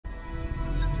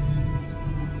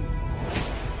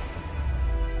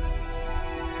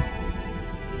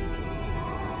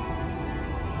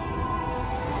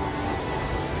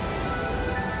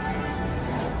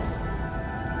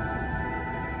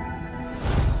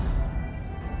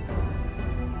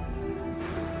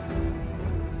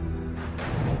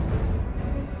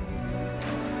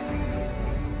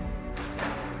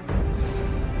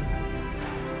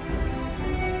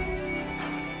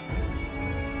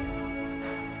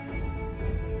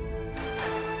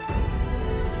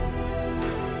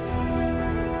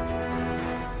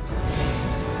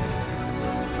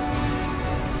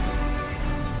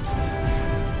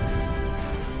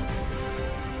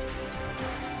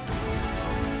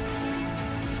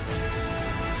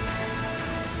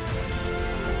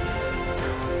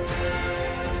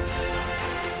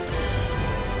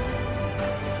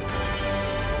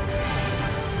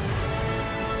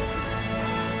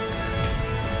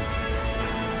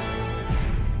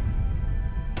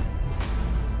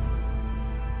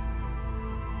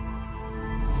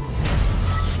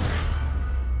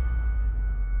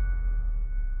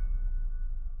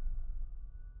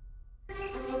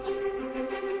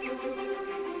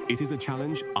It is a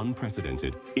challenge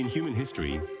unprecedented in human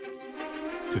history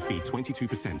to feed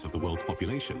 22% of the world's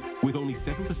population with only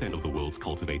 7% of the world's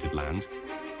cultivated land.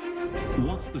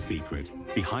 What's the secret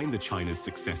behind China's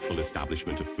successful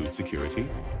establishment of food security?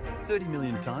 30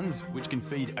 million tons, which can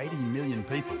feed 80 million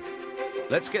people.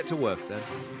 Let's get to work then.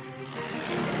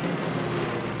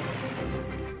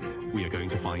 We are going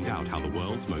to find out how the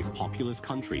world's most populous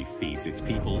country feeds its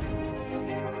people.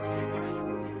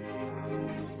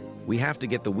 We have to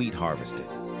get the wheat harvested.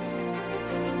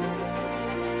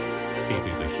 It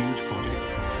is a huge project,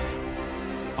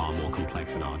 far more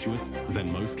complex and arduous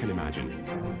than most can imagine.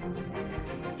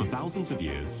 For thousands of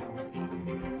years,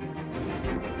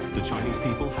 the Chinese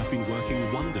people have been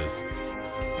working wonders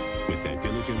with their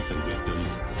diligence and wisdom.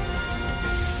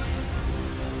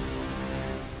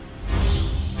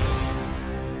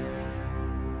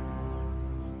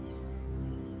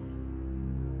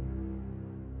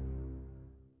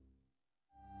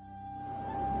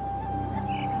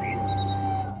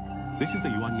 This is the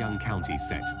Yuanyang County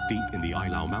set deep in the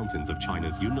Ailau Mountains of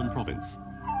China's Yunnan province.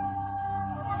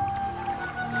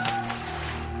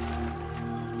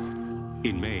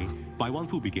 In May,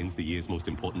 Baiwanfu begins the year's most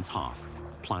important task,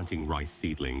 planting rice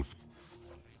seedlings.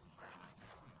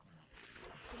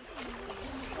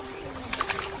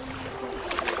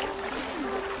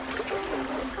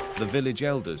 The village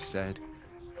elders said,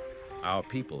 "Our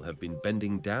people have been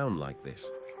bending down like this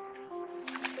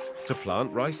to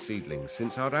plant rice seedlings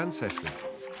since our ancestors."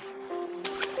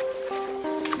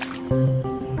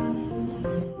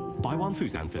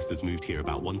 Baiwanfu's ancestors moved here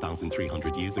about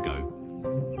 1,300 years ago.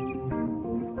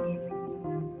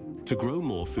 To grow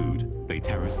more food, they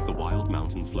terraced the wild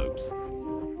mountain slopes.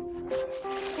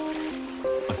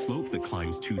 A slope that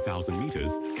climbs 2,000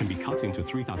 meters can be cut into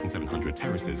 3,700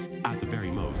 terraces at the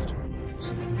very most.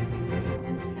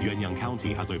 Yuanyang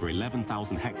County has over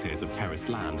 11,000 hectares of terraced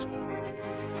land.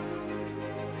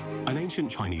 An ancient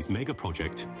Chinese mega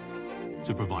project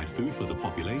to provide food for the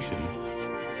population.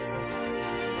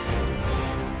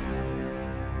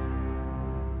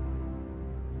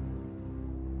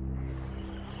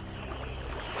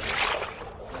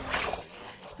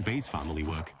 Base family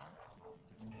work.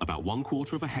 About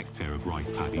 1/4 of a hectare of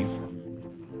rice paddies.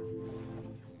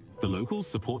 The locals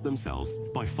support themselves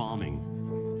by farming,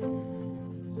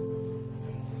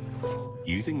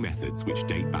 using methods which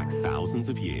date back thousands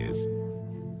of years.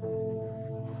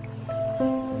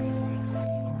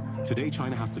 Today,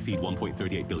 China has to feed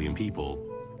 1.38 billion people.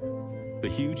 The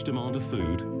huge demand of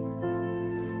food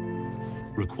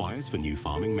requires for new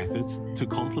farming methods to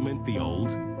complement the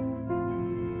old.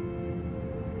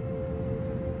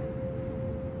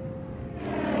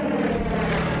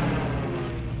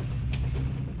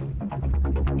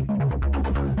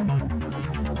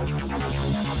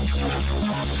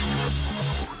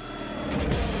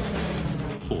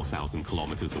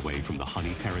 Kilometers away from the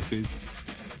honey terraces,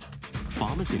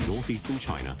 farmers in northeastern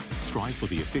China strive for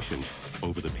the efficient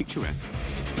over the picturesque.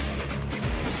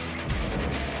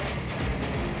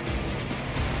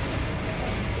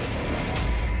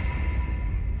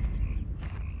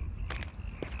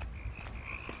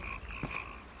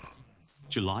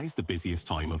 July is the busiest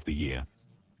time of the year.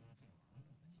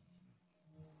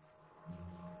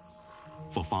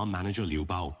 For farm manager Liu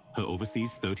Bao, her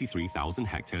oversees 33,000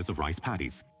 hectares of rice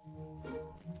paddies.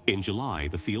 In July,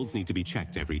 the fields need to be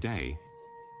checked every day.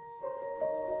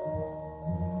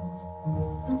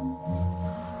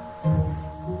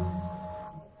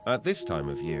 At this time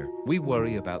of year, we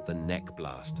worry about the neck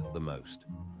blast the most.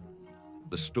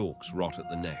 The stalks rot at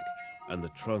the neck, and the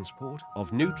transport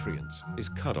of nutrients is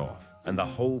cut off, and the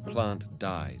whole plant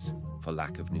dies for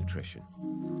lack of nutrition.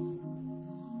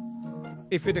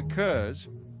 If it occurs,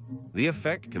 the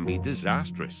effect can be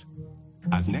disastrous.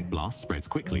 As neck blast spreads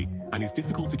quickly and is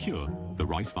difficult to cure, the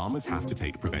rice farmers have to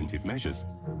take preventive measures.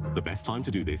 The best time to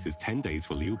do this is 10 days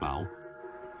for Liu Bao.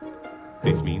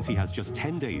 This means he has just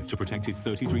 10 days to protect his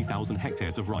 33,000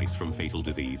 hectares of rice from fatal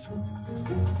disease.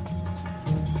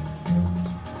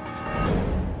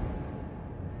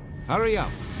 Hurry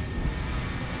up!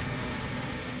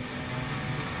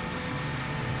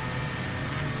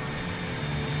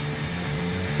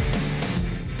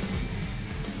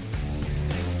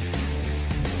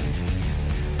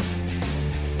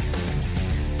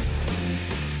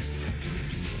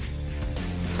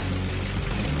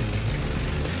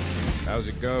 How's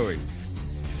it going?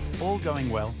 All going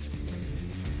well.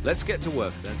 Let's get to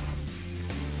work then.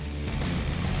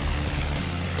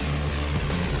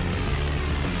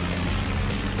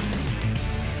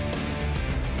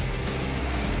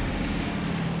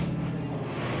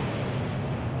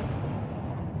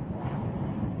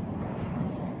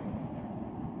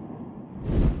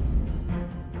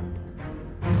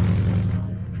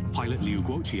 Pilot Liu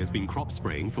Guoqi has been crop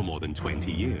spraying for more than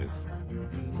 20 years.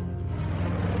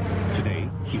 Today,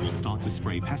 he will start to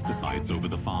spray pesticides over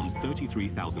the farm's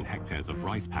 33,000 hectares of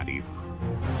rice paddies.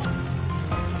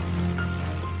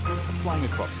 Flying a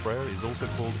crop sprayer is also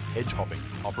called hedge hopping.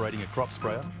 Operating a crop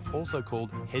sprayer, also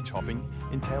called hedge hopping,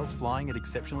 entails flying at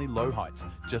exceptionally low heights,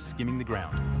 just skimming the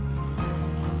ground.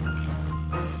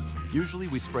 Usually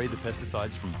we spray the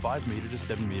pesticides from 5 metre to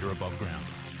 7 metre above ground.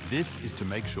 This is to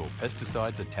make sure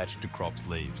pesticides attach to crops'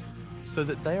 leaves, so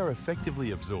that they are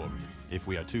effectively absorbed. If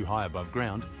we are too high above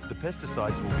ground, the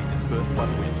pesticides will be dispersed by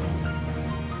the wind.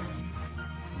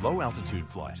 Low altitude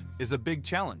flight is a big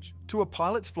challenge. To a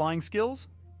pilot's flying skills,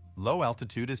 low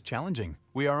altitude is challenging.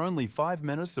 We are only 5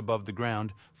 minutes above the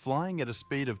ground, flying at a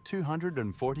speed of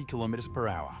 240 kilometers per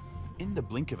hour. In the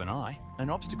blink of an eye, an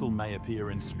obstacle may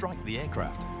appear and strike the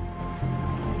aircraft.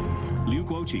 Liu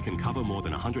Guoqi can cover more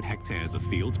than 100 hectares of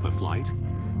fields per flight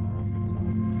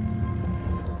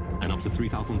and up to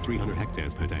 3,300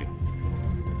 hectares per day.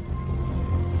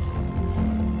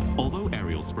 Although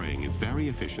aerial spraying is very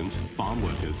efficient, farm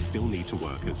workers still need to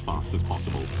work as fast as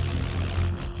possible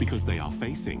because they are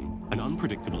facing an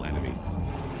unpredictable enemy.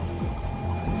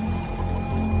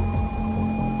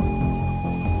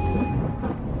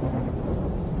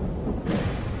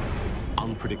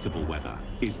 Unpredictable weather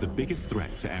is the biggest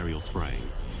threat to aerial spraying.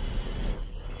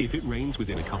 If it rains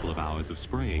within a couple of hours of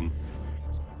spraying,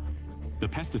 the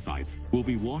pesticides will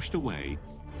be washed away.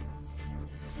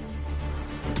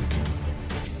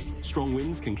 Strong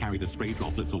winds can carry the spray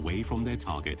droplets away from their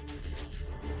target.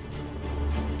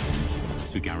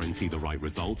 To guarantee the right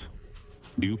result,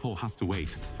 Liupo has to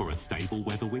wait for a stable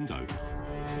weather window.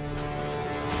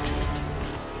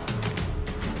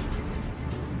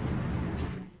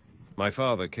 My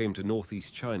father came to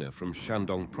northeast China from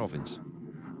Shandong province.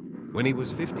 When he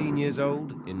was 15 years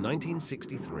old in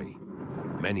 1963,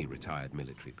 many retired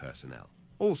military personnel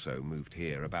also moved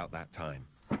here about that time.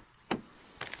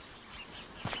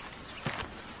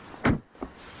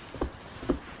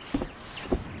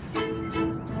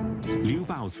 Liu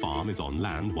Bao's farm is on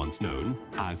land once known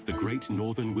as the Great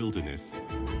Northern Wilderness.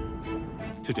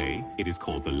 Today, it is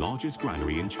called the largest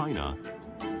granary in China.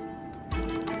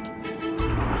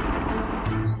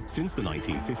 Since the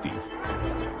 1950s,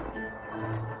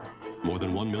 more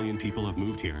than 1 million people have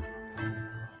moved here.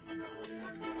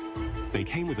 They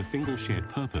came with a single shared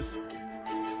purpose: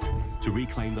 to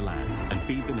reclaim the land and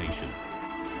feed the nation.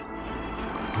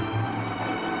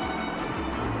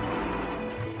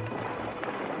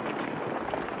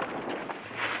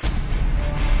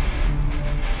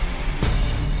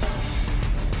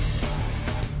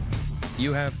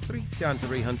 You have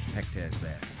 3,300 hectares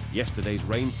there. Yesterday's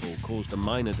rainfall caused a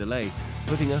minor delay,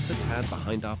 putting us a tad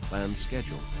behind our planned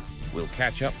schedule. We'll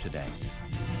catch up today.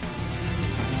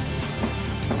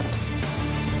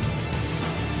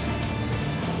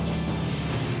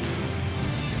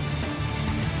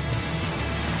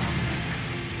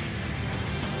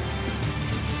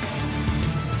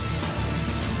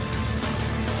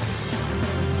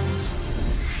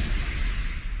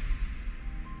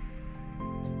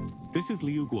 This is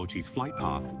Liu Guoqi's flight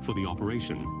path for the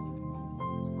operation.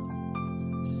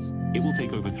 It will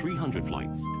take over 300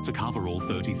 flights to cover all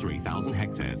 33,000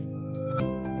 hectares.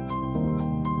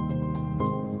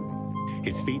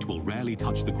 His feet will rarely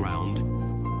touch the ground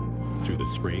through the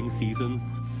spraying season.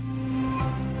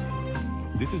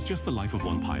 This is just the life of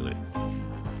one pilot.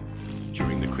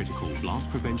 During the critical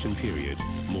blast prevention period,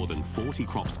 more than 40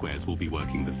 crop squares will be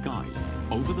working the skies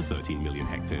over the 13 million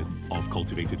hectares of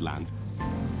cultivated land.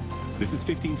 This is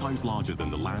 15 times larger than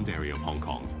the land area of Hong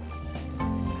Kong.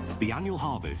 The annual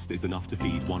harvest is enough to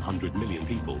feed 100 million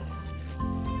people.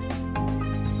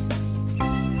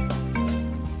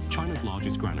 China's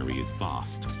largest granary is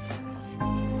vast,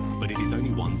 but it is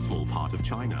only one small part of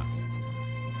China.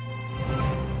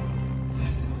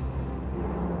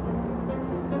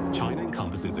 China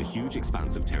encompasses a huge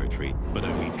expanse of territory, but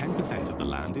only 10% of the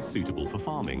land is suitable for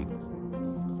farming.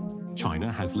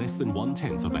 China has less than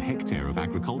 1/10 of a hectare of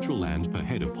agricultural land per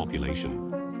head of population.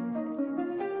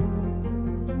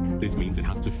 This means it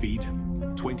has to feed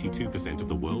 22% of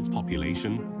the world's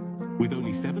population. With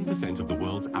only 7% of the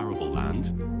world's arable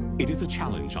land, it is a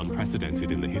challenge unprecedented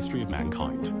in the history of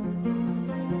mankind.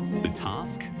 The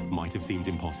task might have seemed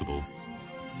impossible.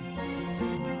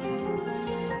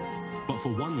 But for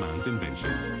one man's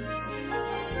invention,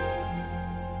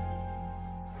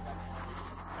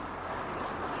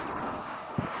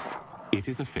 it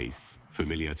is a face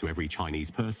familiar to every Chinese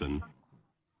person.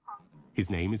 His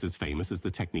name is as famous as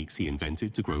the techniques he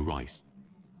invented to grow rice.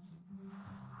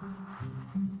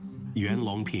 Yuan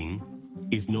Longping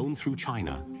is known through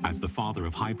China as the father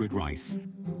of hybrid rice.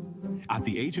 At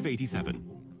the age of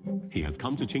 87, he has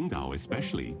come to Qingdao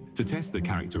especially to test the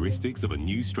characteristics of a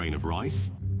new strain of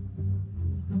rice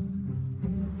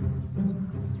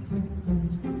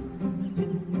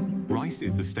Rice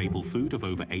is the staple food of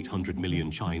over 800 million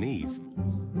Chinese.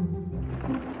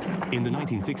 In the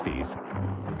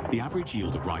 1960s, the average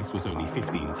yield of rice was only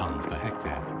 15 tons per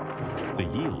hectare. The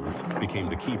yield became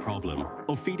the key problem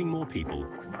of feeding more people.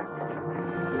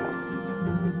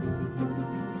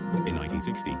 In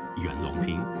 1960, Yuan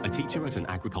Longping, a teacher at an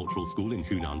agricultural school in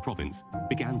Hunan province,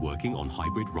 began working on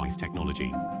hybrid rice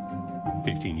technology.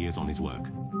 15 years on his work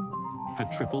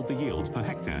had tripled the yield per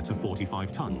hectare to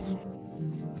 45 tons.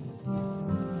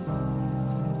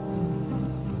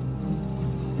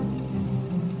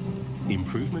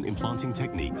 Improvement in planting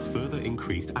techniques further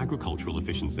increased agricultural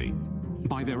efficiency.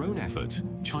 By their own effort,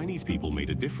 Chinese people made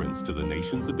a difference to the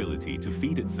nation's ability to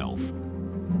feed itself.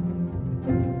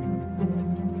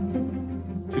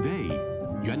 Today,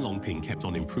 Yuan Longping kept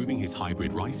on improving his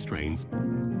hybrid rice strains,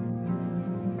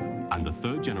 and the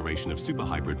third generation of super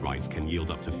hybrid rice can yield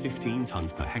up to 15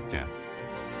 tons per hectare.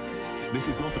 This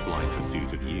is not a blind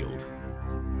pursuit of yield.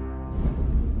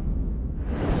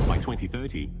 By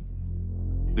 2030,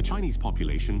 the Chinese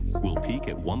population will peak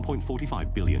at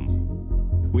 1.45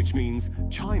 billion, which means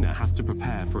China has to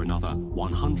prepare for another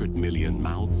 100 million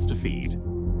mouths to feed.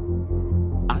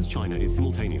 As China is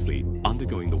simultaneously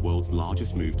undergoing the world's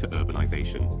largest move to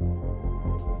urbanization,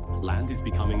 land is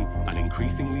becoming an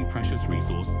increasingly precious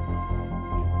resource.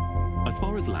 As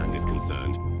far as land is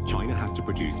concerned, China has to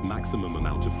produce maximum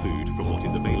amount of food from what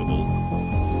is available.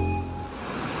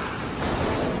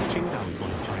 Qingdao is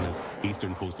one of China's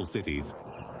eastern coastal cities.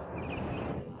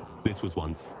 This was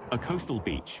once a coastal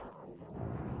beach.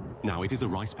 Now it is a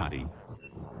rice paddy.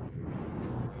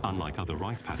 Unlike other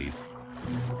rice paddies,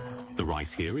 the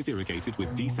rice here is irrigated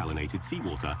with desalinated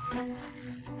seawater,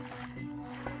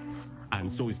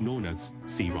 and so is known as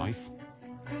sea rice.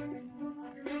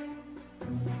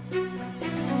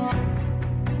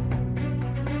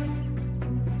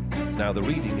 Now the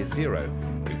reading is 0.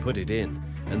 We put it in,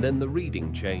 and then the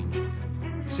reading changed.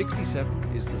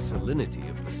 67 is the salinity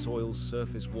of the soil's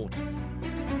surface water.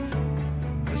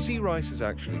 The sea rice is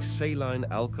actually saline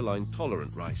alkaline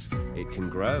tolerant rice. It can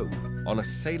grow on a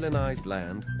salinized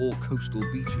land or coastal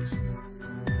beaches.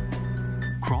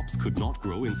 Crops could not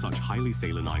grow in such highly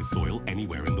salinized soil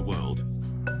anywhere in the world.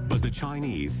 But the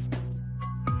Chinese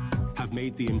have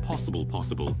made the impossible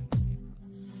possible.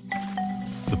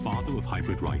 The father of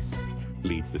hybrid rice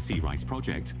leads the Sea Rice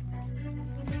project.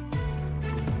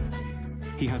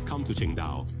 He has come to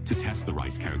Qingdao to test the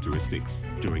rice characteristics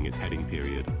during its heading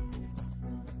period.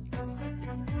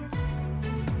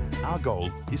 Our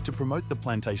goal is to promote the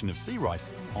plantation of sea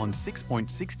rice on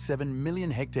 6.67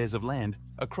 million hectares of land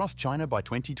across China by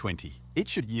 2020. It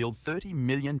should yield 30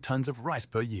 million tons of rice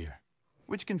per year,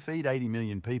 which can feed 80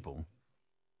 million people.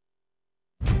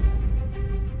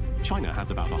 China has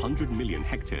about 100 million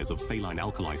hectares of saline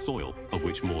alkali soil, of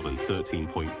which more than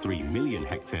 13.3 million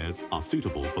hectares are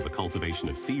suitable for the cultivation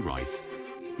of sea rice.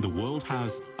 The world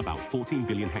has about 14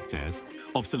 billion hectares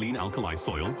of saline alkali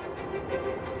soil.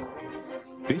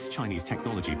 This Chinese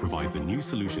technology provides a new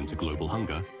solution to global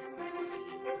hunger.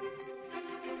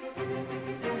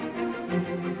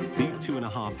 These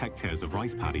 2.5 hectares of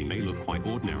rice paddy may look quite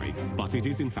ordinary, but it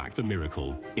is in fact a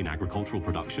miracle in agricultural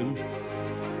production.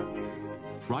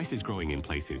 Rice is growing in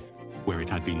places where it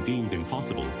had been deemed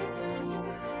impossible.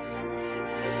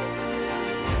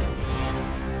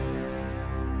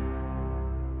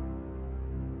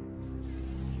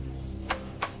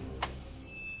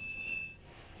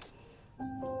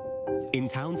 In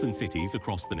towns and cities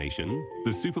across the nation,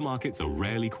 the supermarkets are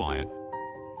rarely quiet.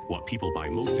 What people buy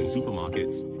most in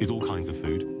supermarkets is all kinds of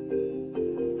food.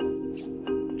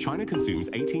 China consumes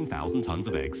 18,000 tons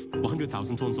of eggs,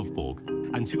 100,000 tons of pork,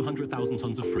 and 200,000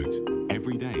 tons of fruit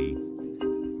every day.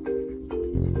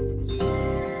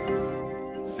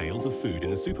 Sales of food in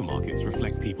the supermarkets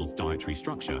reflect people's dietary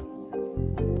structure.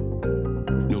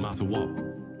 No matter what,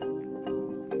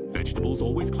 vegetables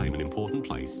always claim an important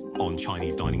place on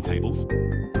Chinese dining tables.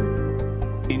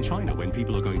 In China, when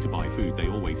people are going to buy food, they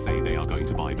always say they are going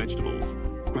to buy vegetables.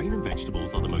 Grain and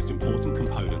vegetables are the most important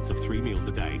components of 3 meals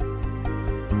a day.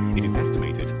 It is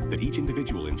estimated that each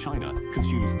individual in China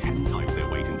consumes 10 times their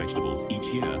weight in vegetables each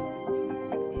year.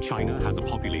 China has a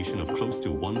population of close to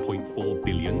 1.4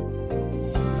 billion.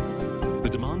 The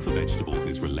demand for vegetables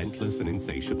is relentless and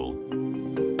insatiable.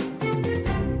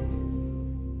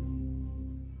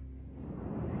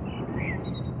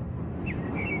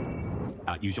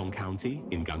 At Yuzhong County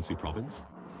in Gansu Province,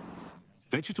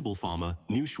 Vegetable farmer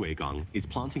Niu Shuigang is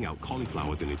planting out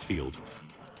cauliflowers in his field.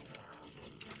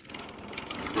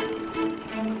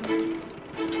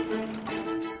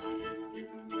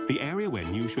 The area where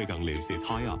Niu Shuigang lives is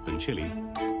high up and chilly.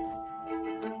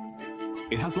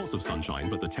 It has lots of sunshine,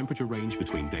 but the temperature range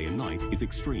between day and night is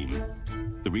extreme.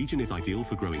 The region is ideal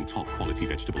for growing top-quality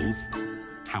vegetables.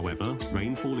 However,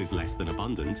 rainfall is less than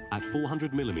abundant at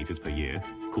 400 millimeters per year,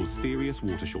 cause serious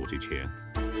water shortage here.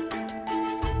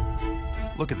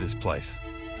 Look at this place.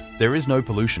 There is no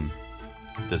pollution.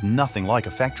 There's nothing like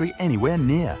a factory anywhere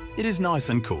near. It is nice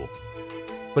and cool,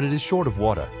 but it is short of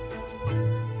water.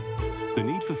 The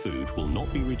need for food will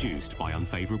not be reduced by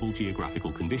unfavorable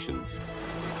geographical conditions.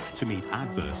 To meet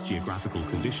adverse geographical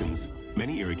conditions,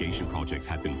 many irrigation projects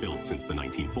have been built since the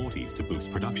 1940s to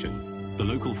boost production. The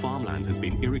local farmland has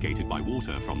been irrigated by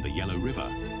water from the Yellow River.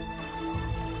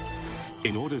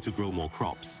 In order to grow more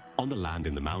crops on the land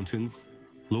in the mountains,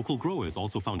 local growers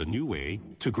also found a new way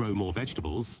to grow more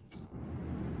vegetables.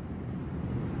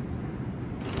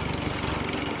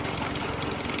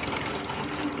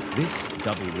 This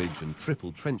double ridge and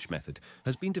triple trench method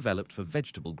has been developed for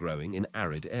vegetable growing in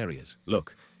arid areas.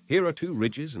 Look, here are 2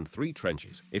 ridges and 3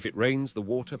 trenches. If it rains, the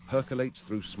water percolates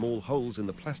through small holes in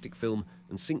the plastic film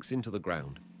and sinks into the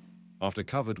ground. After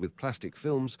covered with plastic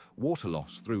films, water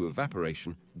loss through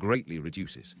evaporation greatly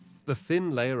reduces. The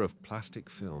thin layer of plastic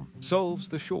film solves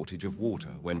the shortage of water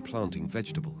when planting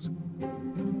vegetables.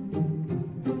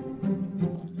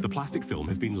 The plastic film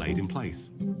has been laid in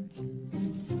place.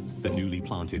 The newly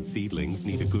planted seedlings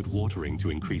need a good watering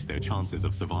to increase their chances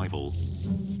of survival.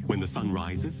 When the sun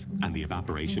rises and the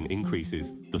evaporation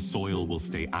increases, the soil will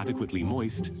stay adequately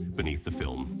moist beneath the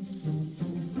film.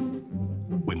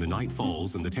 When the night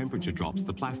falls and the temperature drops,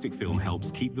 the plastic film helps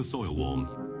keep the soil warm.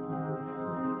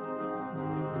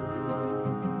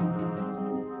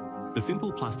 The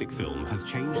simple plastic film has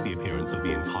changed the appearance of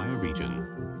the entire region.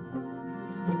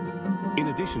 In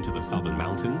addition to the southern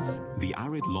mountains, the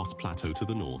arid Lost Plateau to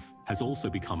the north has also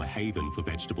become a haven for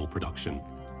vegetable production.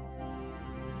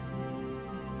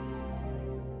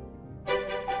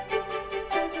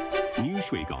 Niu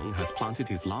Shuigang has planted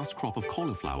his last crop of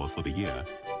cauliflower for the year.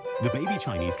 The baby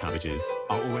Chinese cabbages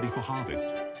are already for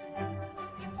harvest.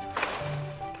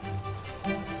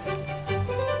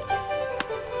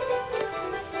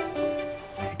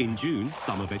 In June,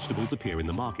 summer vegetables appear in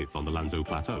the markets on the Lanzhou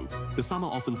Plateau. The summer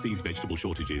often sees vegetable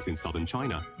shortages in southern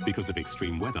China because of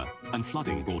extreme weather and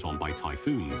flooding brought on by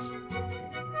typhoons.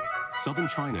 Southern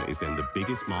China is then the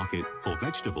biggest market for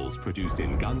vegetables produced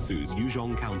in Gansu's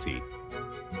Yuzhong County.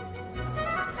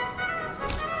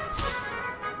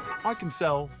 I can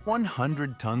sell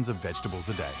 100 tons of vegetables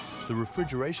a day. The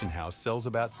refrigeration house sells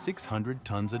about 600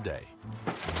 tons a day.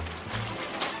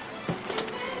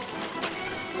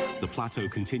 The plateau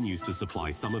continues to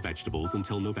supply summer vegetables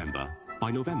until November.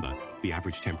 By November, the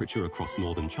average temperature across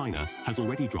northern China has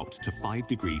already dropped to 5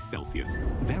 degrees Celsius.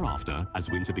 Thereafter,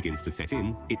 as winter begins to set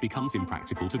in, it becomes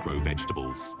impractical to grow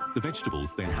vegetables. The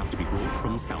vegetables then have to be brought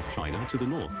from South China to the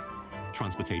north.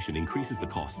 Transportation increases the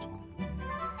cost.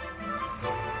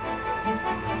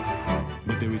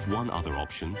 But there is one other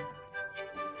option.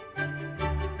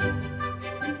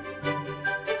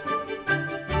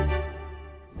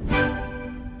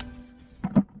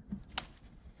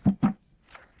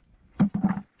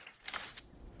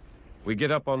 We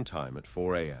get up on time at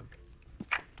 4 a.m.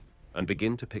 and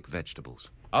begin to pick vegetables.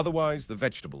 Otherwise, the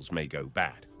vegetables may go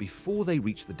bad before they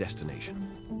reach the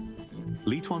destination.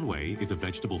 Li Tuanwei is a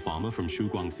vegetable farmer from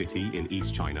Shuguang City in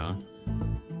East China.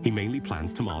 He mainly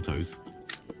plants tomatoes.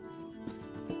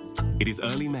 It is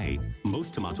early May.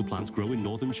 Most tomato plants grown in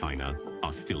northern China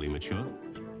are still immature.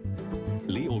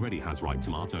 Li already has ripe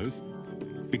tomatoes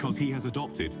because he has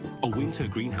adopted a winter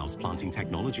greenhouse planting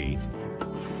technology.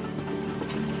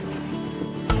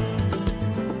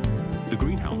 The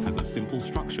greenhouse has a simple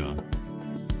structure.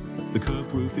 The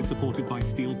curved roof is supported by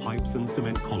steel pipes and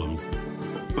cement columns.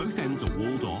 Both ends are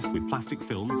walled off with plastic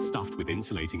films stuffed with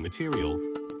insulating material.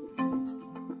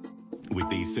 With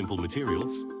these simple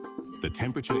materials, the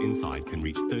temperature inside can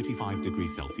reach 35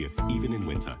 degrees Celsius even in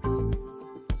winter.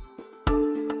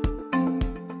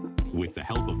 With the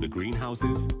help of the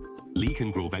greenhouses, Li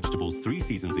can grow vegetables 3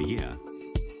 seasons a year.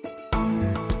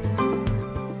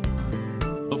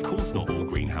 Of course, not all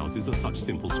greenhouses are such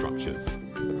simple structures.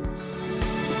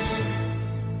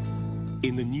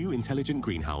 In the new intelligent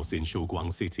greenhouse in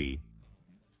Shuguang City,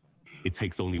 it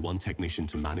takes only one technician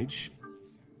to manage.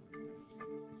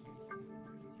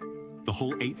 The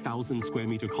whole 8,000 square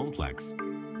meter complex,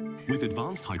 with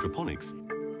advanced hydroponics,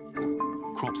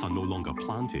 crops are no longer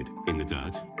planted in the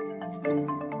dirt.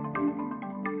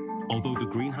 Although the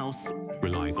greenhouse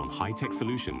relies on high-tech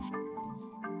solutions,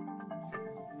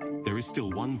 there is still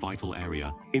one vital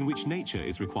area in which nature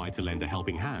is required to lend a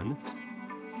helping hand.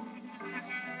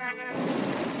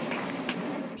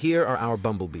 Here are our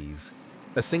bumblebees.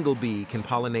 A single bee can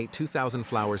pollinate 2,000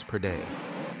 flowers per day.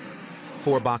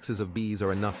 4 boxes of bees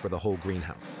are enough for the whole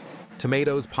greenhouse.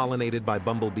 Tomatoes pollinated by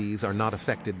bumblebees are not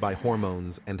affected by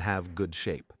hormones and have good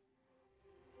shape.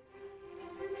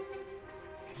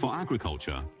 For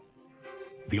agriculture,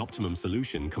 the optimum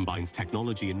solution combines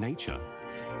technology and nature.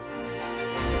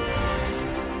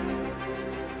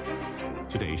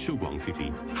 Today, Shuguang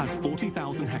City has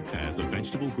 40,000 hectares of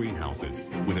vegetable greenhouses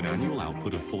with an annual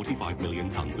output of 45 million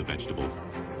tons of vegetables,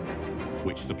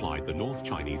 which supplied the North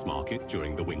Chinese market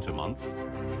during the winter months.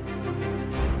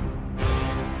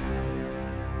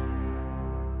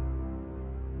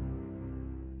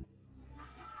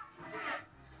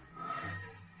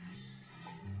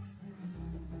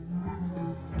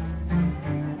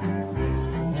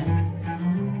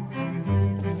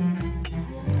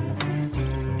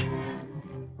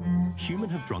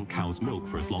 Humans have drunk cow's milk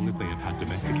for as long as they have had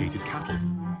domesticated cattle.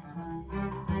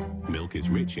 Milk is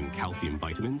rich in calcium,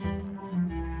 vitamins,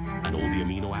 and all the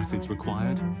amino acids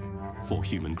required for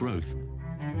human growth.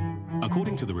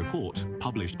 According to the report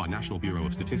published by National Bureau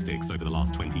of Statistics over the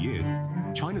last 20 years,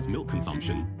 China's milk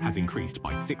consumption has increased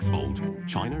by 6-fold.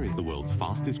 China is the world's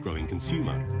fastest growing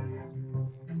consumer.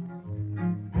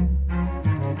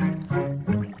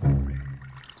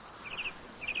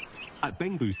 At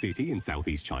Bengbu City in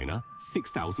southeast China,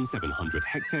 6,700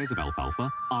 hectares of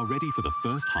alfalfa are ready for the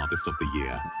first harvest of the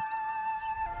year.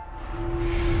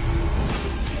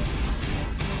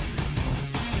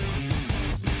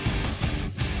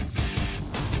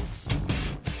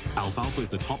 Alfalfa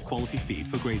is a top-quality feed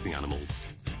for grazing animals.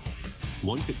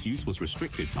 Once its use was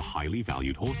restricted to highly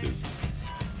valued horses.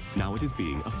 Now it is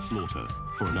being a slaughter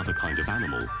for another kind of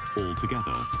animal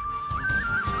altogether.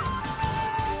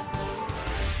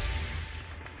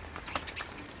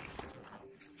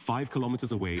 Five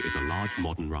kilometers away is a large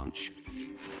modern ranch,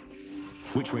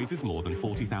 which raises more than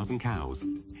 40,000 cows.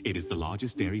 It is the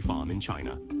largest dairy farm in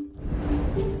China.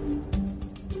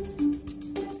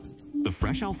 The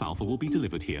fresh alfalfa will be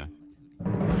delivered here.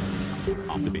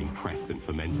 After being pressed and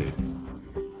fermented,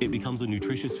 it becomes a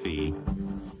nutritious feed,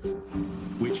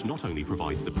 which not only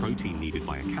provides the protein needed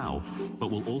by a cow, but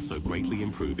will also greatly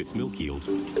improve its milk yield.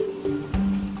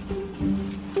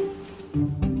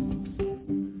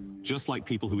 Just like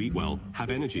people who eat well have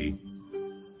energy,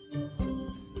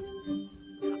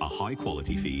 a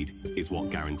high-quality feed is what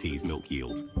guarantees milk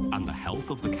yield and the health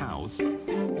of the cows.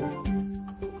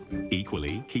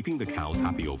 Equally, keeping the cows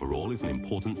happy overall is an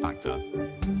important factor.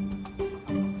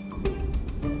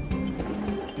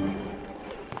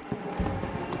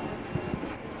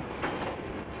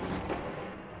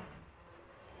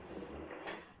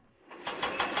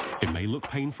 It may look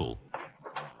painful,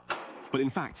 but in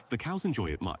fact, the cows enjoy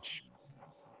it much.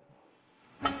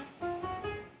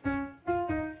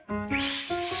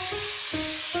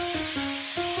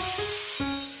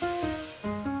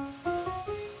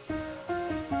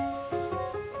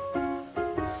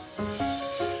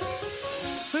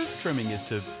 Hoof trimming is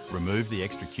to remove the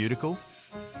extra cuticle.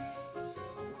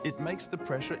 It makes the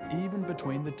pressure even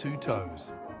between the 2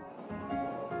 toes.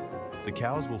 The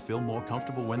cows will feel more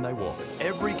comfortable when they walk.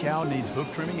 Every cow needs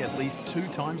hoof trimming at least 2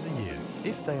 times a year.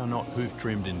 If they are not hoof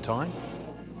trimmed in time,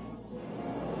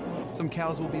 some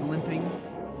cows will be limping.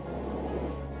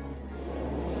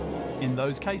 In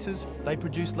those cases, they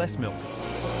produce less milk.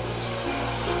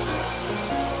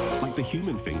 Like the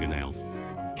human fingernails,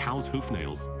 cows' hoof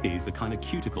nails is a kind of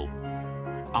cuticle.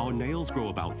 Our nails grow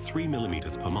about 3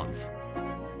 millimeters per month,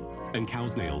 and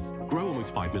cows' nails grow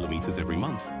almost 5 millimeters every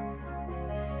month.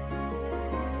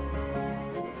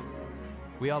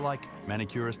 We are like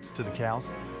manicurists to the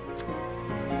cows.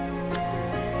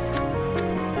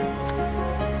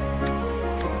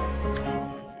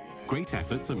 Great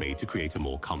efforts are made to create a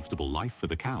more comfortable life for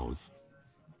the cows.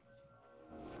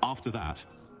 After that,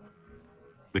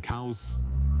 the cows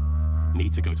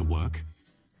need to go to work.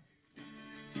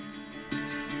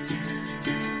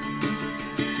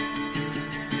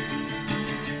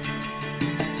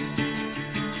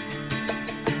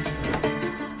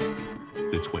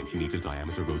 The 20-meter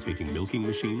diameter rotating milking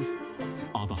machines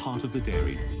are the heart of the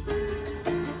dairy.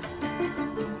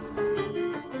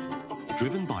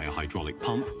 Driven by a hydraulic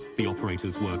pump, the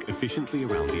operators work efficiently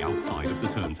around the outside of the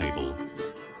turntable.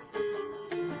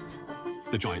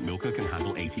 The giant milker can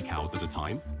handle 80 cows at a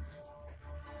time.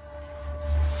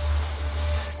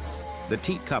 The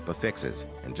teat cup affixes,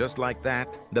 and just like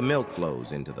that, the milk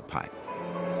flows into the pipe,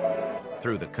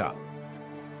 through the cup.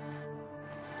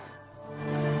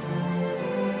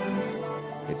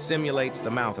 It simulates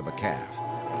the mouth of a calf.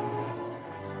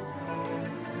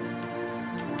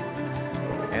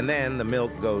 And then the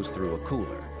milk goes through a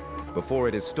cooler before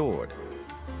it is stored.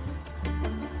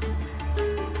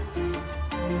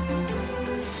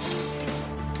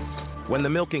 When the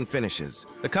milking finishes,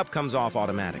 the cup comes off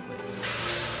automatically.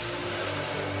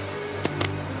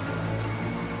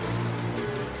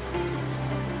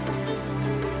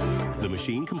 The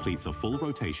machine completes a full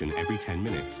rotation every 10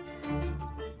 minutes.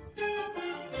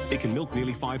 It can milk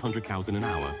nearly 500 cows in an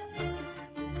hour.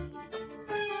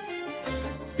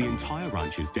 The entire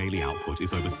ranch's daily output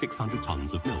is over 600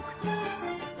 tons of milk.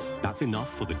 That's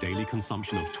enough for the daily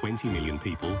consumption of 20 million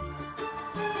people.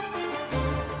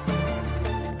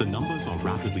 The numbers are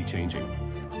rapidly changing.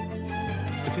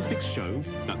 Statistics show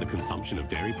that the consumption of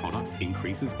dairy products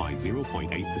increases by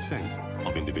 0.8%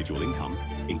 of individual income,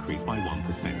 increased by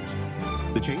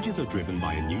 1%. The changes are driven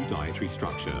by a new dietary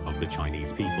structure of the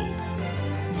Chinese people.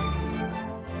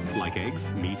 Like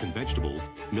eggs, meat, and vegetables,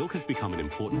 milk has become an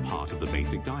important part of the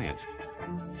basic diet.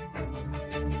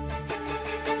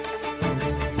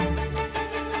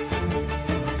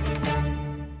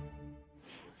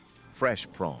 Fresh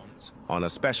prawns on a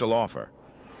special offer.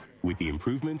 With the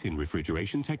improvement in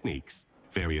refrigeration techniques,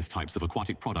 various types of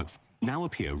aquatic products now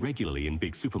appear regularly in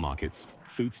big supermarkets.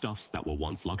 Foodstuffs that were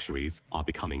once luxuries are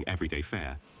becoming everyday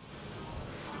fare.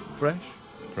 Fresh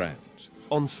prawns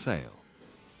on sale.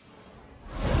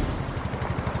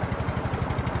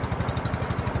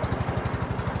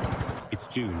 It's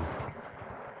June,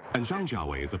 and Zhang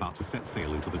Jiawei is about to set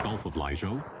sail into the Gulf of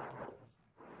Laizhou.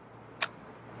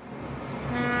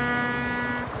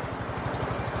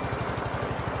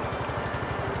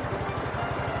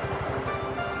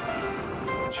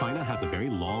 China has a very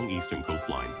long eastern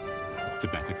coastline to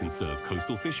better conserve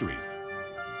coastal fisheries.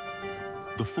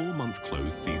 The 4-month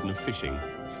closed season of fishing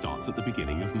starts at the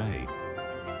beginning of May.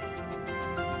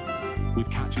 With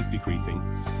catches decreasing,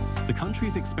 the country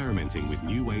is experimenting with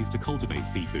new ways to cultivate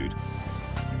seafood.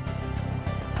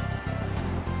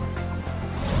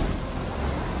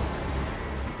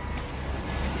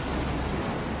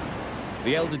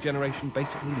 The elder generation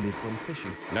basically lived on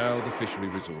fishing. Now the fishery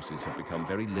resources have become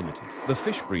very limited. The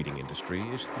fish breeding industry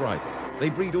is thriving. They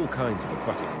breed all kinds of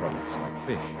aquatic products like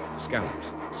fish, scallops,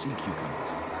 sea cucumbers.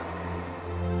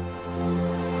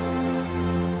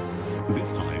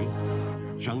 This time,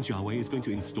 Zhang Jiawei is going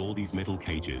to install these metal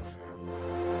cages.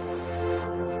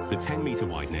 The 10-meter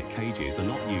wide net cages are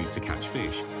not used to catch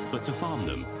fish, but to farm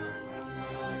them.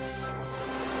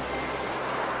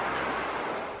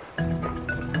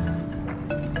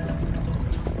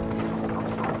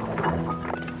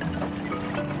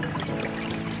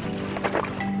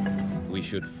 We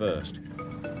should first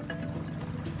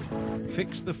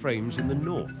fix the frames in the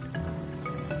north.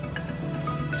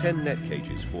 10 net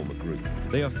cages form a group.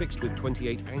 They are fixed with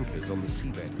 28 anchors on the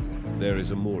seabed. There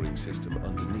is a mooring system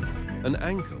underneath. An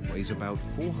anchor weighs about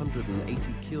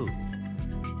 480 kil.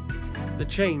 The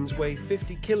chains weigh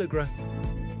 50 kilogram.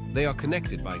 They are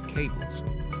connected by cables.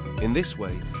 In this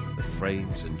way, the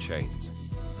frames and chains.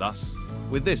 Thus,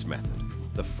 with this method,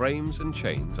 the frames and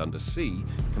chains under sea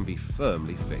can be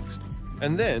firmly fixed.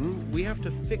 And then we have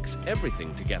to fix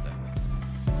everything together.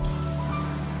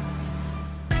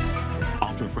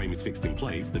 After a frame is fixed in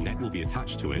place, the net will be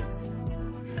attached to it.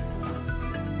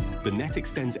 The net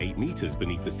extends 8 meters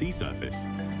beneath the sea surface,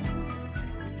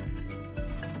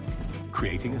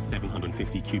 creating a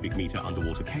 750 cubic meter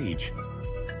underwater cage.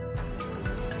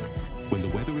 When the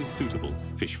weather is suitable,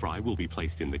 fish fry will be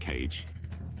placed in the cage.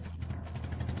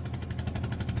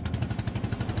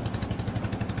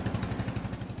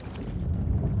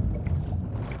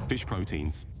 Fish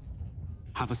proteins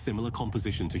have a similar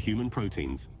composition to human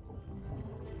proteins.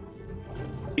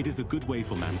 It is a good way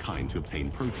for mankind to obtain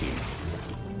protein.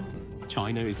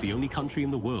 China is the only country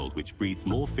in the world which breeds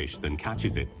more fish than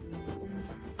catches it.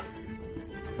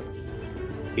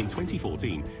 In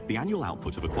 2014, the annual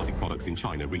output of aquatic products in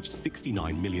China reached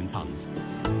 69 million tons.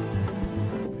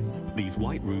 These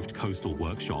white-roofed coastal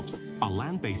workshops are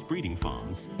land-based breeding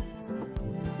farms.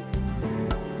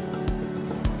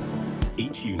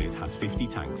 Each unit has 50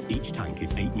 tanks. Each tank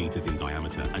is 8 meters in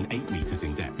diameter and 8 meters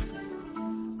in depth.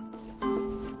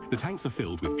 The tanks are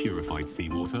filled with purified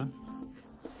seawater.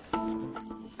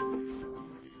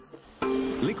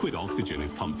 Liquid oxygen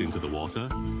is pumped into the water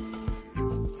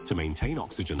to maintain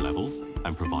oxygen levels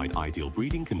and provide ideal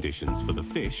breeding conditions for the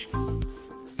fish.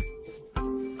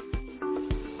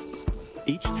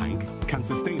 Each tank can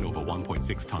sustain over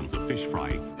 1.6 tons of fish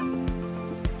fry.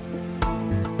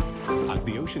 As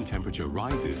the ocean temperature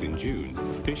rises in June,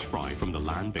 fish fry from the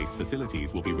land-based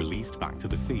facilities will be released back to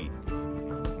the sea.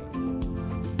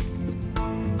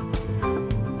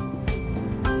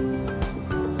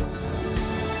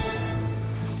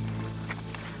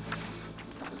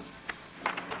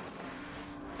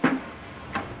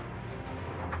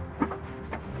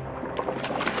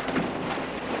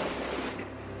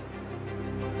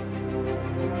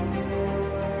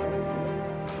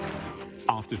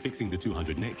 After fixing the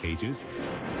 200 net cages,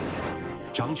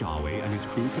 Zhang Jiawei and his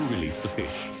crew can release the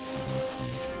fish.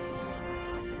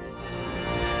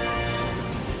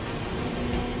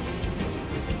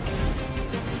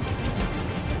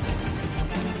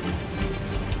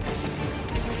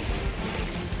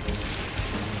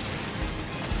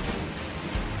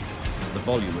 The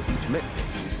volume of each met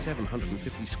cage is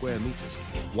 750 square meters.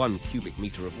 1 cubic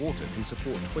meter of water can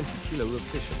support 20 kilo of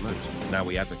fish at most. Now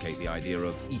we advocate the idea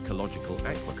of ecological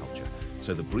aquaculture,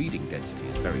 so the breeding density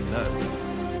is very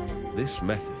low. This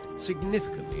method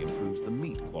significantly improves the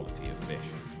meat quality of fish,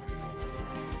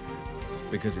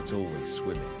 because it's always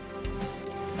swimming.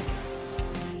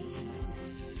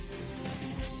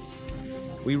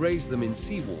 We raise them in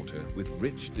seawater with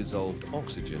rich dissolved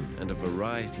oxygen and a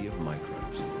variety of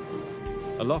microbes.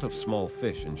 A lot of small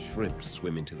fish and shrimp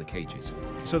swim into the cages,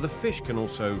 so the fish can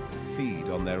also feed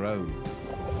on their own.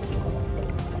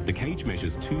 The cage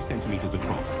measures 2 centimeters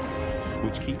across,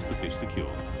 which keeps the fish secure,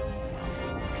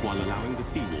 while allowing the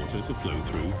seawater to flow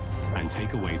through and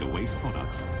take away the waste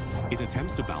products. It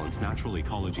attempts to balance natural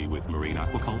ecology with marine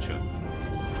aquaculture.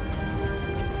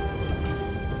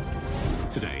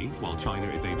 Today, while China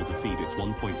is able to feed its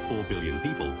 1.4 billion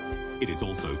people, it is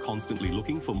also constantly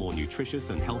looking for more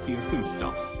nutritious and healthier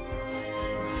foodstuffs.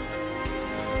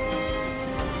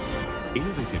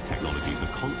 Innovative technologies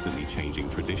are constantly changing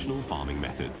traditional farming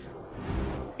methods.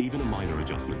 Even a minor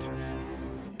adjustment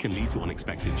can lead to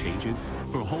unexpected changes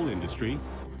for a whole industry.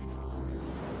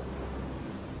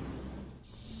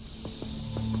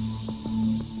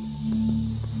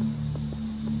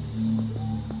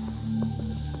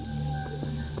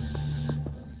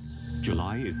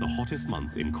 July is the hottest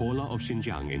month in Korla of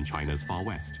Xinjiang in China's far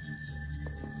west.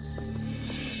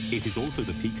 It is also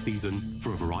the peak season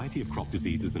for a variety of crop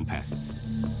diseases and pests.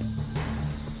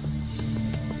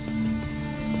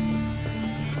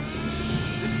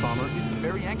 This farmer is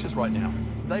very anxious right now.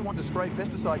 They want to spray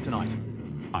pesticide tonight.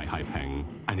 Ai Haipeng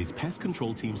and his pest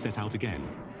control team set out again.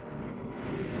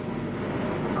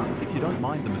 If you don't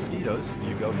mind the mosquitoes,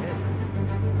 you go ahead.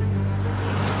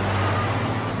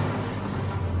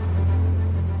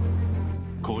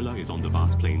 Korla is on the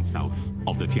vast plains south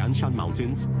of the Tian Shan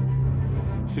Mountains.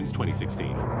 Since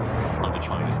 2016, under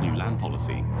China's new land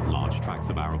policy, large tracts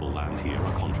of arable land here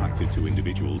are contracted to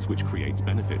individuals, which creates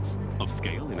benefits of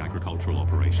scale in agricultural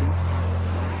operations.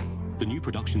 The new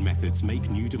production methods make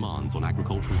new demands on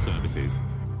agricultural services.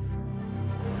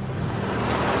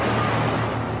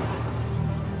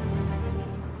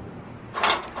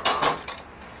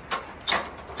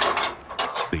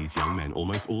 These young men,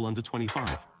 almost all under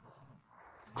 25,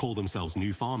 call themselves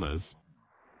new farmers.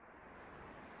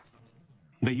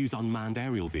 They use unmanned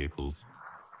aerial vehicles,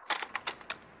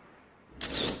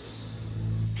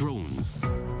 drones.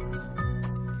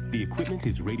 The equipment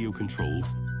is radio controlled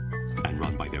and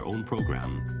run by their own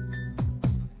program.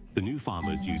 The new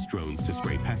farmers use drones to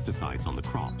spray pesticides on the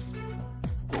crops.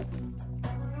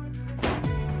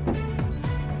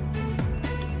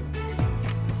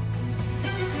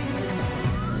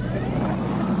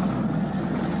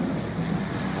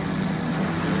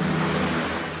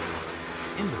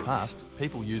 Past,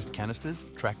 people used canisters,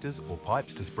 tractors, or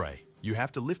pipes to spray. You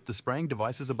have to lift the spraying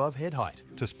devices above head height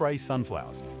to spray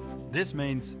sunflowers. This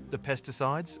means the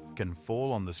pesticides can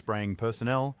fall on the spraying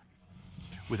personnel.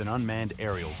 With an unmanned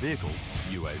aerial vehicle,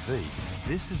 UAV,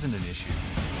 this isn't an issue.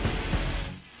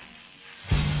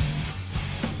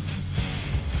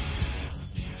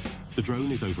 The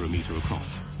drone is over 1 meter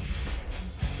across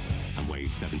and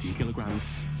weighs 17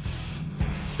 kilograms.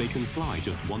 They can fly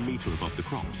just 1 meter above the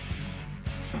crops.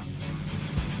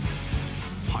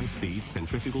 High-speed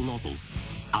centrifugal nozzles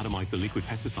atomize the liquid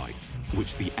pesticide,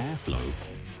 which the airflow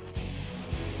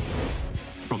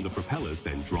from the propellers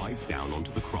then drives down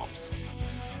onto the crops.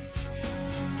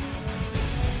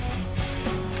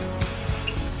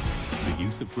 The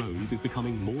use of drones is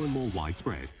becoming more and more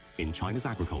widespread in China's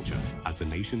agriculture as the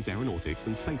nation's aeronautics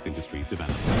and space industries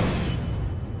develop.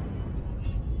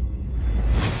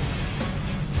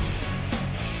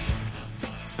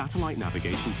 Satellite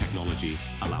navigation technology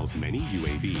allows many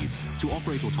UAVs to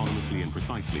operate autonomously and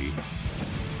precisely.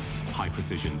 High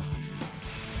precision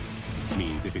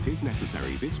means if it is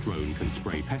necessary, this drone can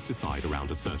spray pesticide around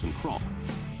a certain crop.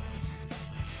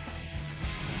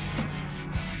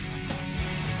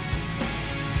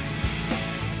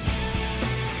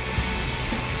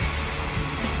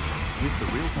 With the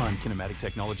real-time kinematic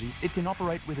technology, it can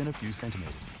operate within a few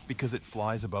centimeters because it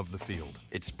flies above the field.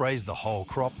 It sprays the whole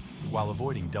crop while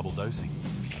avoiding double dosing.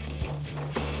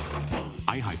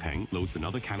 Ai Haipeng loads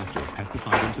another canister of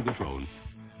pesticide into the drone,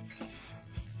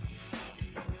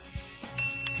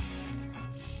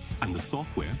 and the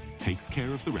software takes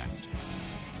care of the rest.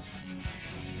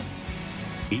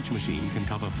 Each machine can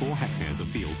cover 4 hectares of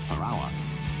fields per hour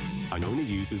and only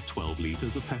uses 12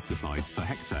 liters of pesticides per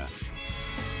hectare.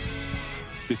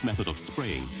 This method of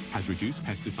spraying has reduced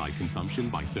pesticide consumption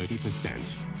by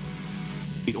 30%.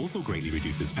 It also greatly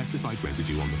reduces pesticide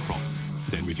residue on the crops,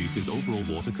 then reduces overall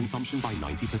water consumption by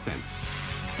 90%.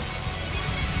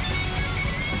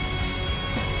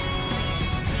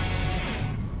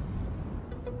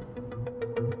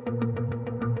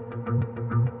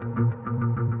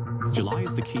 July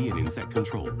is the key in insect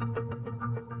control.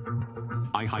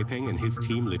 Ai Haipeng and his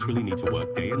team literally need to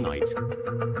work day and night.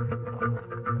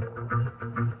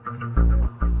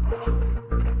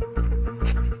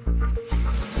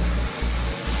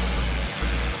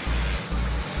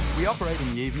 We operate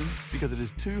in the evening because it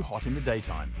is too hot in the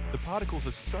daytime. The particles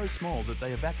are so small that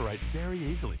they evaporate very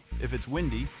easily. If it's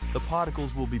windy, the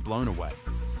particles will be blown away.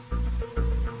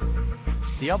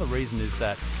 The other reason is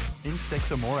that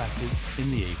insects are more active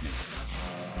in the evening.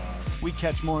 We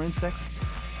catch more insects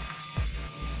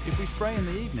if we spray in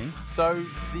the evening, so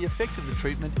the effect of the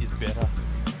treatment is better.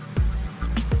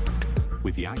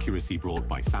 With the accuracy brought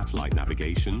by satellite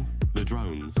navigation, the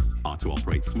drones are to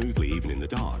operate smoothly even in the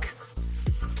dark.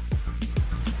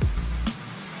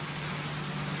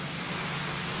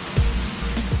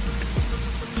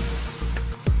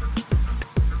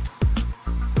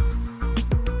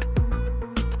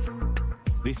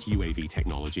 This UAV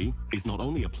technology is not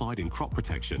only applied in crop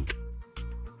protection,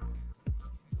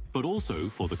 but also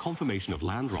for the confirmation of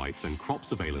land rights and crop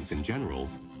surveillance in general.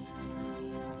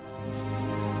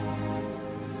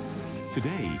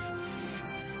 Today,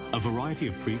 a variety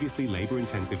of previously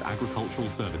labor-intensive agricultural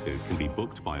services can be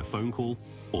booked by a phone call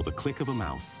or the click of a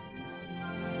mouse.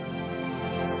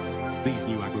 These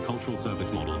new agricultural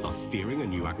service models are steering a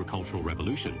new agricultural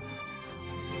revolution.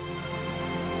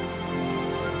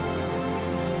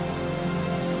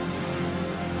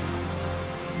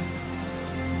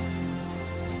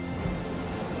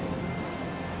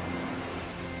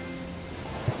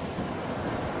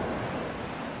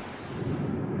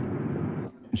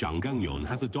 Zhang Gangyun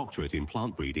has a doctorate in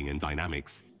plant breeding and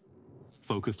dynamics,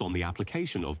 focused on the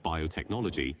application of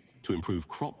biotechnology to improve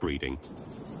crop breeding.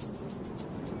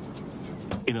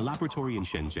 In a laboratory in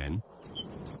Shenzhen,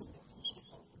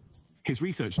 his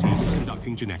research team is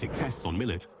conducting genetic tests on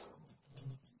millet.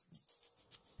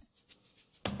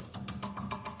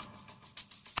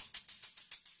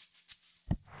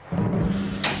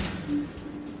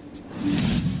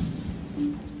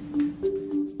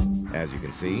 As you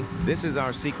can see, this is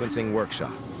our sequencing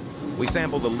workshop. We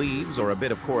sample the leaves or a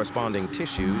bit of corresponding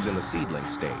tissues in the seedling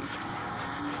stage.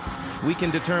 We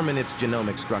can determine its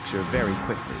genomic structure very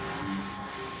quickly.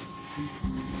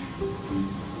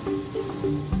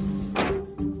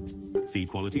 Seed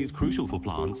quality is crucial for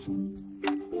plants,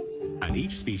 and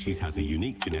each species has a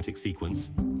unique genetic sequence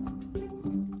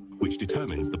which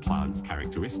determines the plant's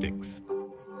characteristics.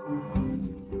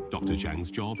 Dr. Zhang's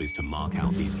job is to mark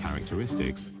out these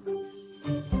characteristics.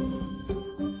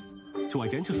 To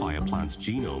identify a plant's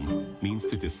genome means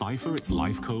to decipher its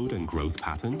life code and growth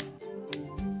pattern.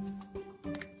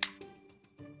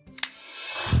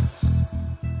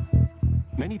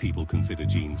 Many people consider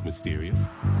genes mysterious.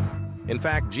 In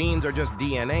fact, genes are just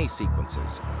DNA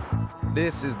sequences.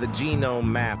 This is the genome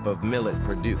map of millet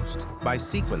produced by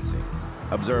sequencing.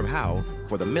 Observe how,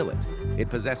 for the millet, it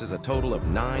possesses a total of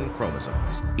 9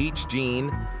 chromosomes. Each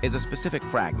gene is a specific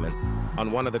fragment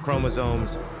on one of the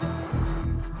chromosomes.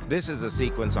 This is a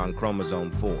sequence on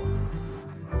chromosome 4.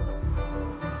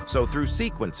 So through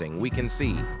sequencing, we can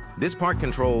see this part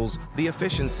controls the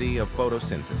efficiency of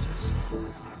photosynthesis.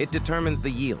 It determines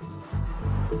the yield.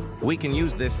 We can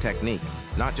use this technique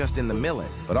not just in the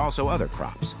millet, but also other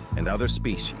crops and other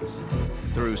species.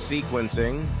 Through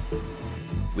sequencing,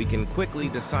 we can quickly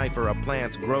decipher a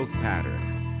plant's growth pattern.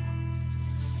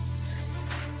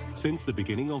 Since the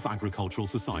beginning of agricultural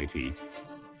society,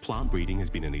 plant breeding has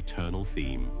been an eternal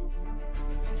theme.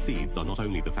 Seeds are not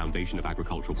only the foundation of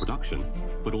agricultural production,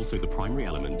 but also the primary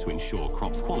element to ensure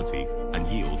crops' quality and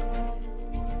yield.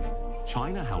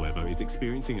 China, however, is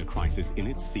experiencing a crisis in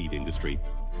its seed industry.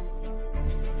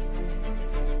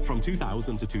 From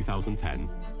 2000 to 2010,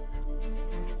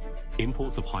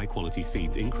 imports of high-quality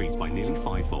seeds increased by nearly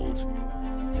 5-fold.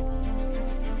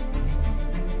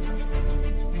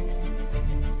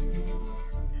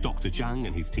 Dr. Zhang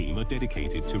and his team are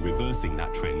dedicated to reversing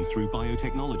that trend through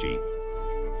biotechnology.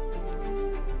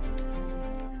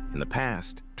 In the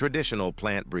past, traditional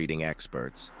plant breeding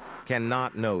experts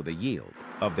cannot know the yield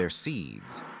of their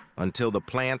seeds until the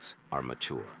plants are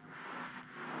mature.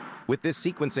 With this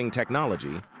sequencing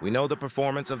technology, we know the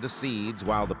performance of the seeds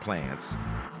while the plants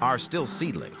are still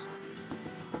seedlings.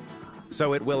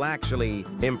 So it will actually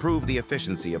improve the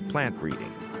efficiency of plant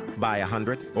breeding by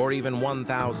 100 or even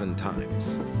 1,000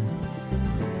 times.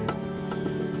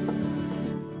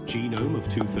 Genome of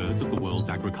 2/3 of the world's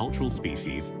agricultural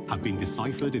species have been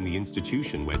deciphered in the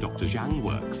institution where Dr. Zhang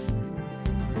works.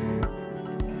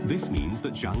 This means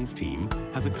that Zhang's team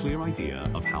has a clear idea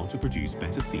of how to produce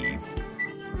better seeds.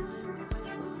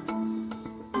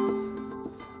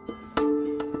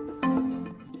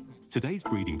 Today's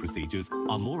breeding procedures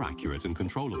are more accurate and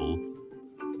controllable.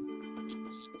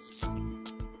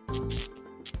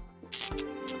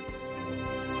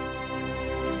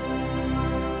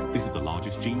 This is the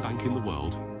largest gene bank in the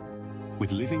world,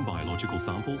 with living biological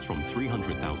samples from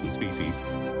 300,000 species,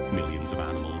 millions of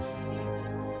animals,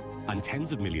 and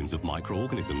tens of millions of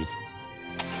microorganisms.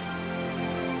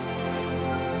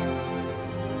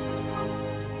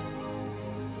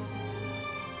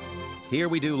 Here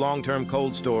we do long-term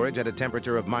cold storage at a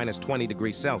temperature of -20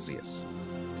 degrees Celsius.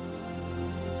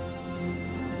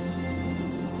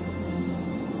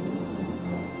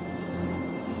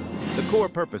 The core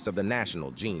purpose of the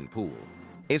National Gene Pool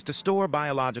is to store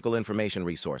biological information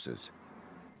resources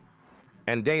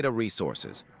and data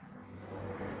resources.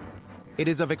 It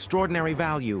is of extraordinary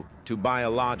value to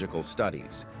biological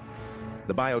studies,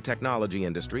 the biotechnology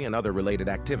industry, and other related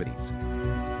activities.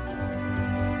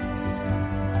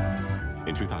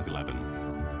 In 2011,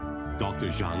 Dr.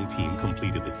 Zhang's team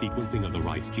completed the sequencing of the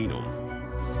rice genome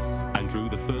and drew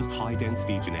the first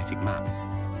high-density genetic map.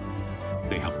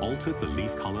 They have altered the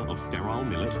leaf color of sterile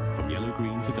millet from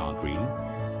yellow-green to dark green,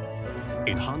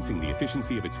 enhancing the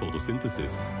efficiency of its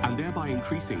photosynthesis and thereby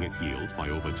increasing its yield by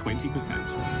over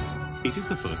 20%. It is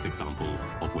the first example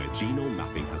of where genome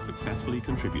mapping has successfully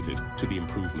contributed to the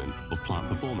improvement of plant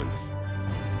performance.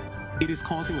 It is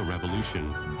causing a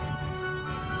revolution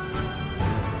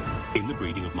in the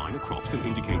breeding of minor crops and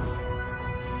indicates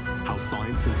how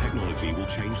science and technology will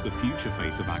change the future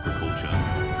face of agriculture.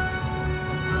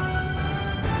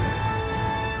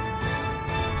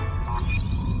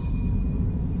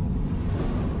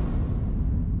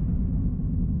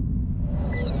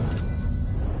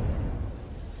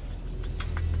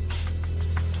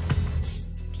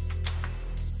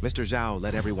 Mr. Zhao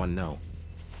let everyone know.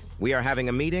 We are having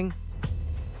a meeting.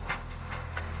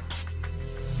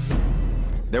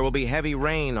 There will be heavy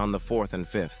rain on the 4th and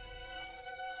 5th.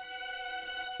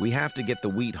 We have to get the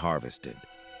wheat harvested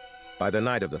by the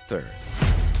night of the 3rd.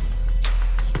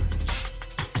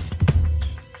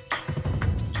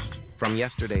 From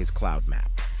yesterday's cloud map,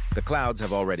 the clouds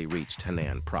have already reached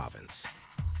Henan province.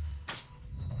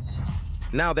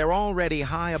 Now they're already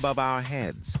high above our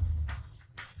heads.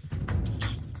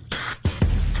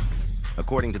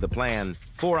 According to the plan,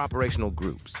 4 operational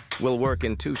groups will work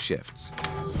in 2 shifts.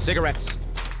 Cigarettes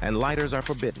and lighters are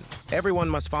forbidden. Everyone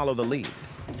must follow the lead.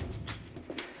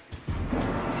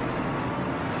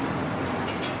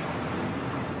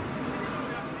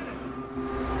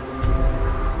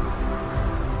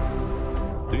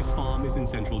 This farm is in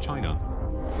central China.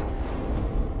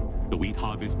 The wheat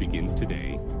harvest begins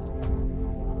today.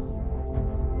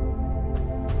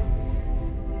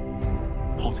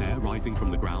 Hot air rising from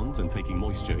the ground and taking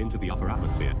moisture into the upper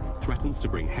atmosphere threatens to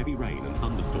bring heavy rain and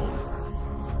thunderstorms.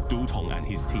 Du Tong and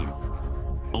his team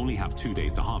only have 2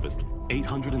 days to harvest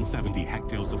 870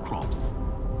 hectares of crops.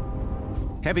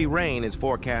 Heavy rain is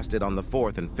forecasted on the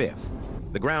 4th and 5th.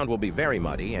 The ground will be very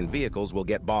muddy and vehicles will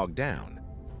get bogged down.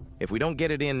 If we don't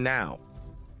get it in now,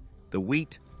 the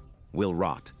wheat will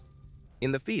rot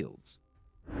in the fields.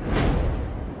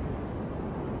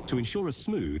 To ensure a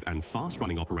smooth and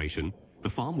fast-running operation, the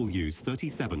farm will use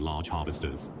 37 large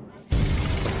harvesters.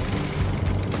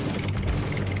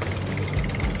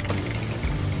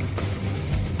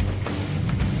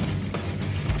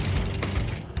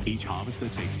 Each harvester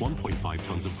takes 1.5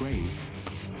 tons of grains.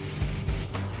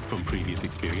 From previous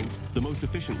experience, the most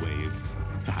efficient way is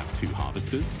to have 2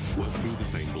 harvesters work through the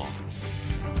same block.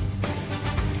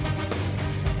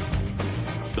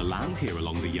 The land here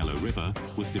along the Yellow River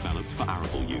was developed for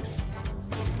arable use.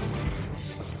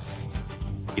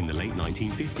 In the late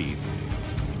 1950s,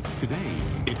 today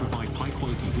it provides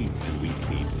high-quality wheat and wheat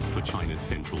seed for China's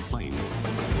Central Plains.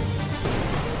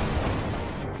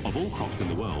 Of all crops in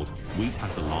the world, wheat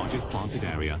has the largest planted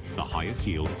area, the highest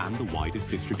yield, and the widest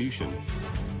distribution.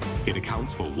 It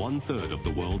accounts for 1/3 of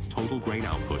the world's total grain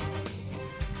output.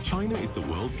 China is the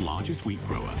world's largest wheat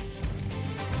grower.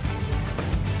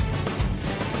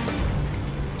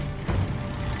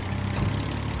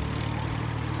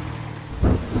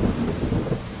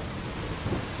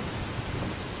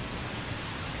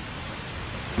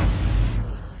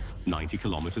 90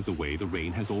 kilometers away, the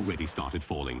rain has already started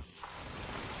falling.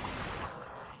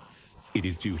 It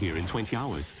is due here in 20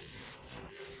 hours.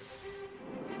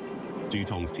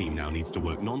 Dutong's team now needs to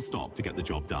work non-stop to get the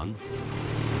job done.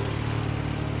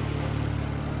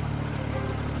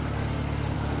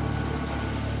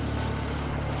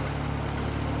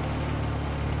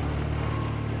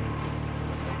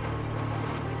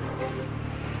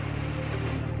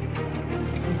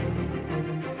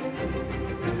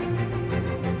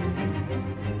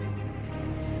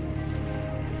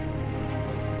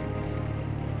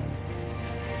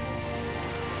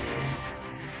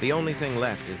 The only thing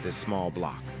left is this small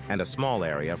block, and a small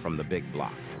area from the big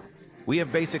block. We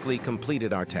have basically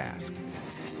completed our task.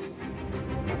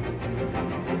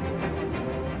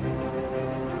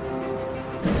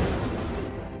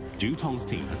 Dutong's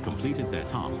team has completed their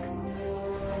task.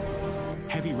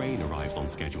 Heavy rain arrives on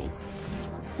schedule.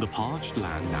 The parched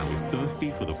land now is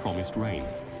thirsty for the promised rain.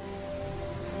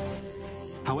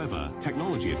 However,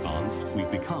 technology advanced,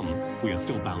 we are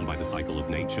still bound by the cycle of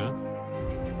nature.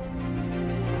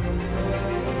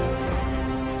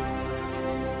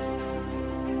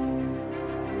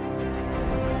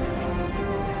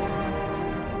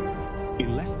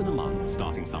 In less than a month,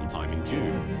 starting sometime in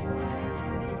June,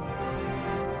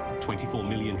 24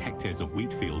 million hectares of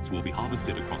wheat fields will be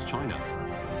harvested across China.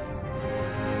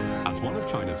 As one of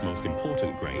China's most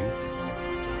important grain,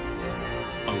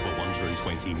 over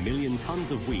 120 million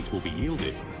tons of wheat will be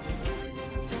yielded.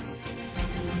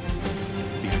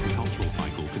 The agricultural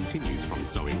cycle continues from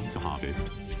sowing to harvest.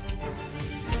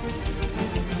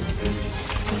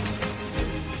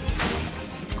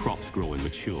 Crops grow and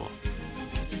mature.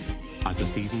 As the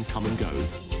seasons come and go,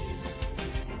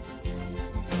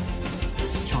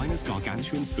 China's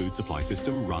gargantuan food supply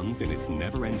system runs in its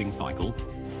never-ending cycle,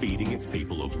 feeding its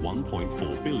people of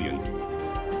 1.4 billion.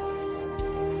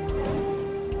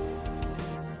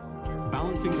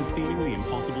 Balancing the seemingly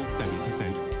impossible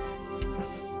 7%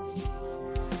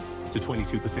 to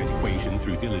 22% equation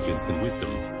through diligence and wisdom,